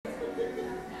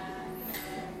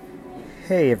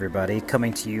Hey everybody,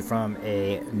 coming to you from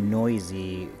a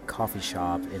noisy coffee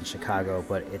shop in Chicago,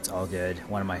 but it's all good.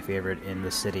 One of my favorite in the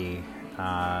city,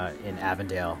 in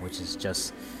Avondale, which is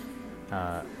just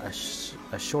a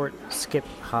short skip,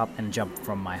 hop, and jump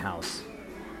from my house.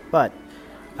 But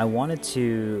I wanted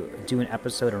to do an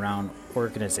episode around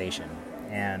organization,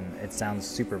 and it sounds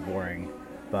super boring,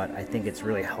 but I think it's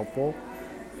really helpful.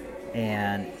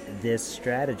 And this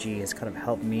strategy has kind of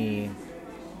helped me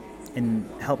in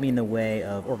the way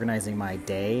of organizing my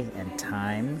day and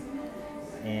time.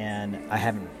 And I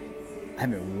haven't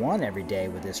won every day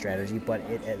with this strategy, but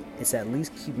it's at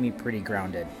least keep me pretty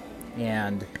grounded.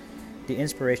 And the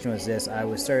inspiration was this: I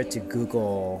was started to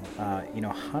Google,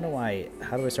 how do I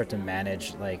start to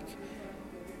manage like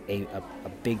a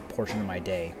big portion of my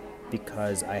day,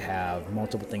 because I have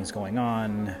multiple things going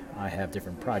on. I have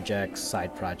different projects,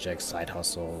 side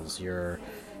hustles.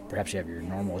 Perhaps you have your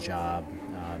normal job,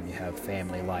 you have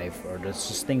family life, or there's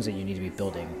just things that you need to be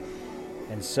building.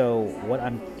 And so what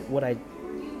I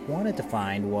wanted to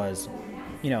find was,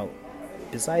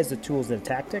 besides the tools and the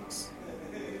tactics,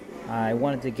 I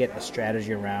wanted to get a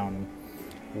strategy around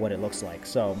what it looks like.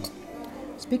 So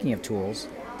speaking of tools,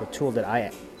 the tool that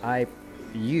I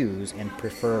use and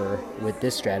prefer with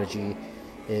this strategy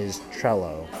is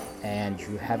Trello. And if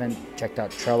you haven't checked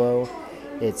out Trello,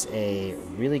 it's a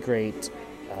really great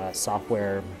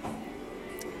software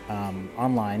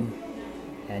online,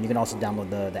 and you can also download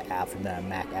the app from the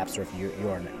Mac App Store if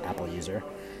you're an Apple user.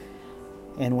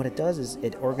 And what it does is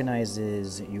it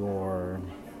organizes your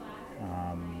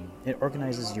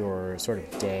sort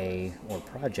of day or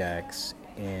projects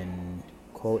in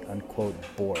quote unquote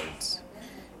boards.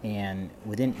 And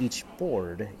within each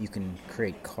board, you can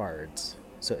create cards.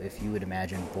 So if you would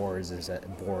imagine board is at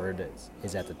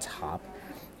the top,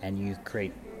 and you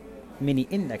create mini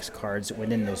index cards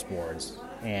within those boards.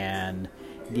 And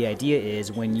the idea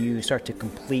is when you start to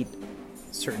complete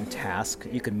certain tasks,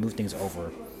 you can move things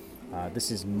over. This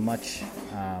is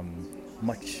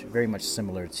very much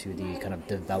similar to the kind of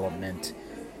development,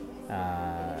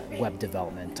 web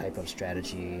development type of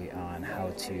strategy on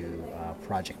how to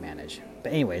project manage.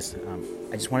 But anyways,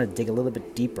 I just wanted to dig a little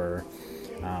bit deeper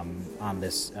on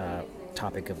this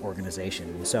topic of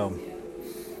organization. So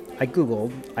I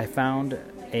Googled, I found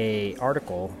a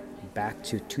article back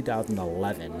to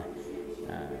 2011.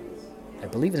 I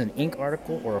believe it's an Inc.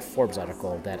 article or a Forbes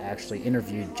article that actually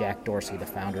interviewed Jack Dorsey, the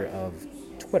founder of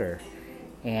Twitter.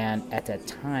 And at that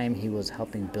time, he was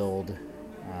helping build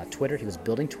Twitter. He was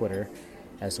building Twitter,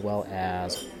 as well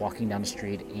as walking down the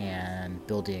street and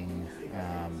building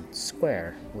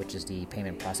Square, which is the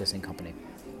payment processing company.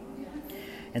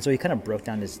 And so he kind of broke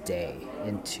down his day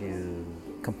into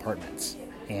compartments,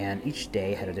 and each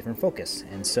day had a different focus.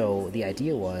 And so the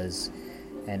idea was,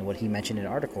 and what he mentioned in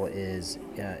the article is,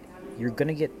 you're going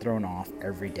to get thrown off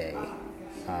every day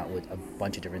with a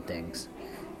bunch of different things,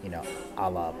 a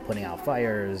la putting out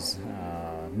fires,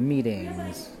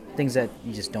 meetings, things that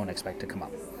you just don't expect to come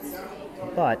up.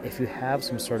 But if you have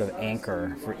some sort of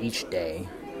anchor for each day,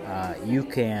 you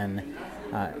can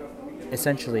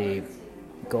essentially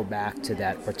go back to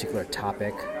that particular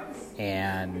topic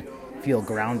and feel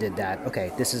grounded that,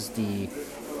 okay, this is the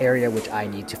area which I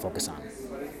need to focus on.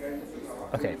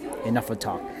 Okay, enough of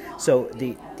talk. So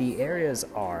the areas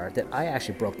are that I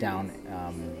actually broke down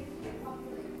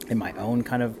in my own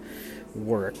kind of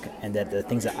work, and that the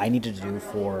things that I needed to do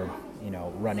for,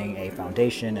 running a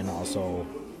foundation and also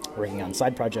working on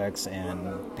side projects and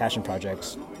passion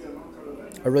projects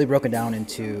are really broken down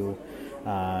into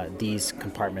these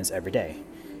compartments every day.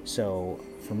 So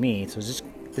for me,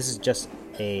 this is just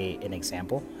an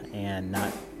example, and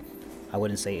not, I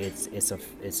wouldn't say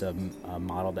it's a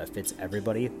model that fits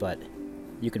everybody, but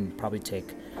you can probably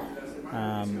take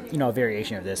a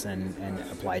variation of this and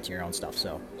apply it to your own stuff.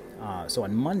 So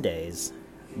on Mondays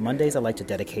I like to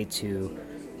dedicate to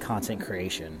content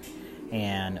creation,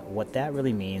 and what that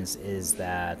really means is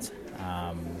that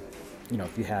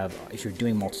if you're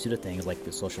doing a multitude of things like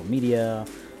the social media,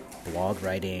 blog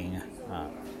writing,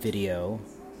 video,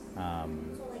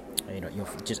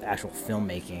 just actual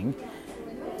filmmaking,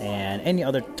 and any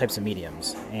other types of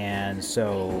mediums. And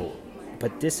so,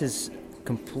 but this is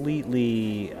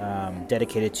completely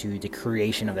dedicated to the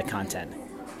creation of the content,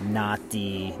 not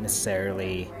the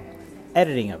necessarily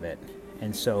editing of it.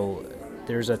 And so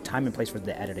there's a time and place for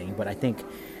the editing, but I think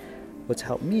what's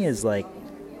helped me is, like,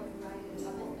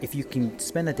 if you can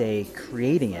spend a day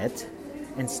creating it,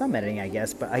 and some editing, I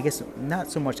guess, but I guess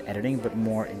not so much editing, but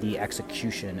more the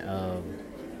execution of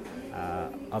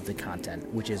the content,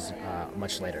 which is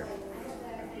much later.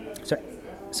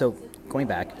 So going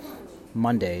back,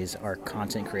 Mondays are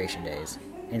content creation days,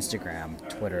 Instagram,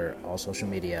 Twitter, all social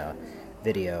media,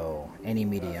 video, any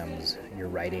mediums, your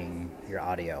writing, your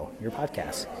audio, your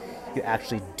podcast. You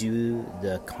actually do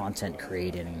the content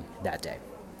creating that day.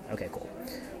 Okay, cool.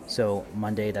 So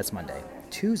Monday, that's Monday.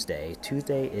 Tuesday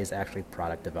is actually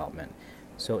product development.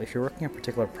 So if you're working on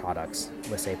particular products,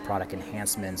 let's say product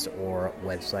enhancements or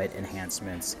website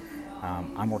enhancements,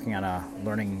 I'm working on a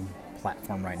learning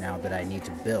platform right now that I need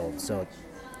to build. So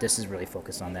this is really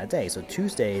focused on that day. So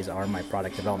Tuesdays are my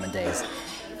product development days.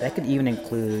 That could even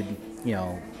include,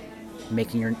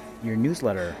 making your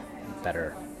newsletter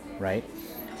better, right?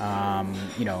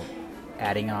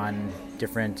 Adding on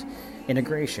different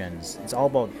integrations. It's all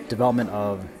about development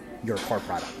of your core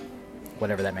product,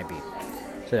 whatever that may be.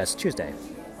 So that's Tuesday.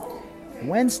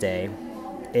 Wednesday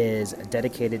is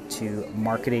dedicated to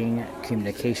marketing,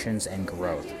 communications, and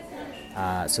growth.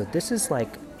 So this is like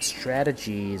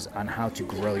strategies on how to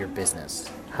grow your business,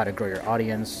 how to grow your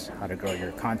audience, how to grow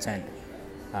your content.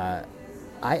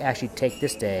 I actually take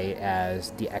this day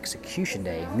as the execution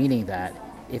day, meaning that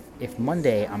if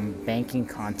Monday I'm banking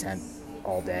content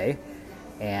all day,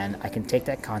 and I can take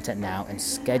that content now and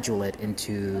schedule it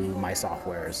into my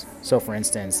softwares. So for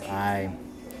instance, I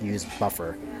use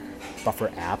Buffer.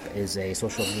 Buffer app is a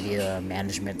social media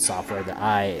management software that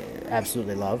I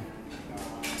absolutely love.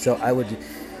 So I would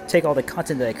take all the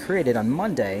content that I created on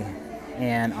Monday,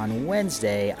 and on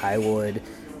Wednesday I would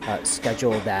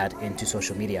schedule that into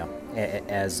social media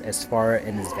as far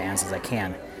in advance as I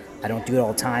can. I don't do it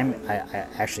all the time. I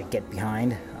actually get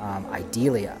behind.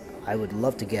 Ideally, I would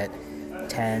love to get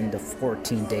 10 to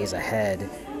 14 days ahead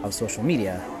of social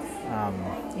media,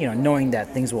 knowing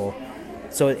that things will.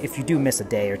 So if you do miss a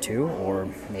day or two, or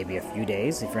maybe a few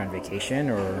days, if you're on vacation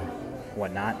or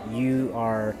whatnot, you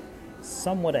are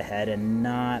somewhat ahead and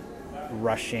not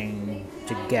rushing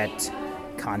to get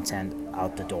content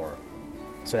out the door.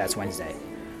 So that's Wednesday.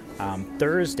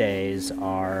 Thursdays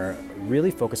are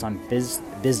really focused on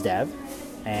biz dev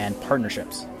and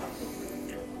partnerships.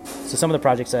 So some of the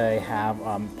projects I have,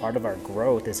 part of our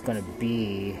growth is going to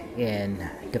be in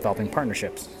developing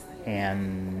partnerships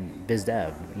and biz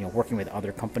dev, working with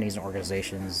other companies and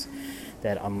organizations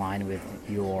that align with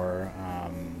your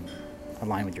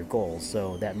goals.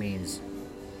 So that means,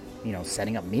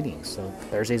 setting up meetings. So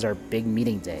Thursdays are big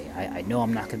meeting day. I know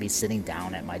I'm not going to be sitting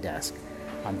down at my desk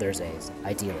on Thursdays,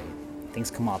 ideally.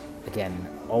 Things come up, again,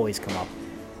 always come up.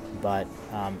 But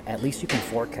at least you can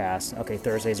forecast, okay,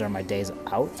 Thursdays are my days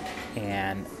out,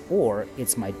 or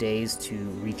it's my days to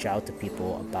reach out to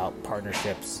people about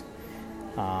partnerships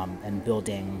and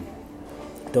building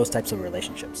those types of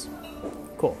relationships.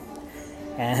 Cool.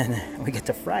 And we get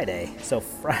to Friday. So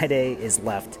Friday is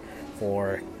left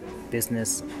for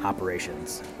business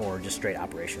operations, or just straight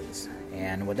operations.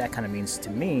 And what that kind of means to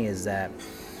me is that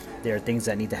there are things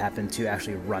that need to happen to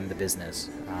actually run the business.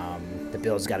 The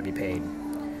bills got to be paid.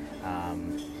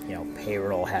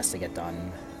 Payroll has to get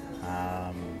done.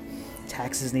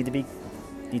 Taxes need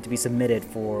to be submitted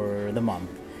for the month.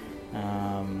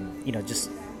 Just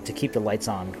to keep the lights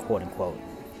on, quote unquote.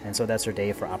 And so that's our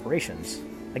day for operations.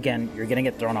 Again, you're gonna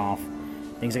get thrown off.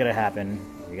 Things are gonna happen.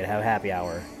 You're gonna have a happy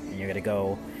hour, and you're gonna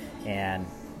go, and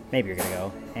maybe you're gonna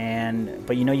go,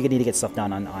 but you need to get stuff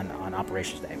done on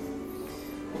operations day.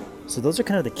 So those are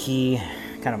kind of the key,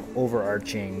 kind of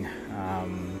overarching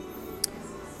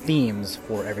themes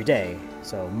for every day.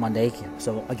 So Monday,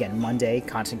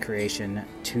 content creation.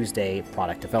 Tuesday,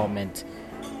 product development.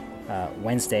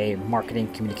 Wednesday,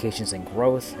 marketing, communications, and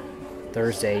growth.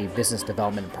 Thursday, business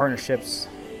development and partnerships.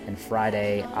 And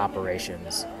Friday,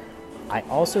 operations. I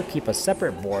also keep a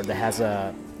separate board that has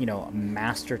a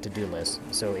master to-do list.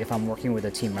 So if I'm working with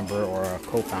a team member or a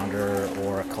co-founder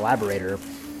or a collaborator,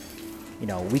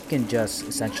 we can just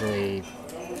essentially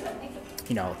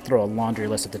throw a laundry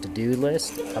list of the to-do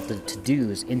list of the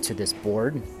to-dos into this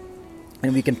board,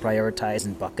 and we can prioritize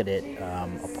and bucket it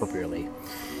appropriately.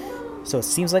 So it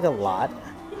seems like a lot,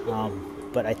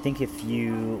 but I think if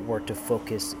you were to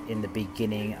focus in the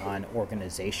beginning on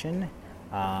organization,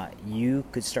 you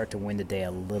could start to win the day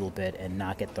a little bit and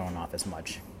not get thrown off as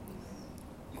much.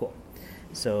 Cool.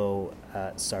 So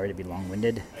sorry to be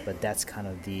long-winded, but that's kind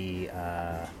of the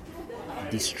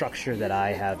structure that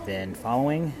I have been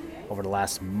following over the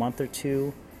last month or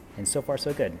two, and so far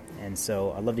so good. And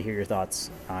so I'd love to hear your thoughts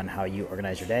on how you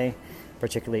organize your day,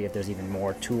 particularly if there's even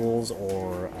more tools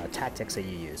or tactics that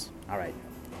you use. All right,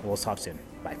 we'll talk soon.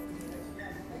 Bye.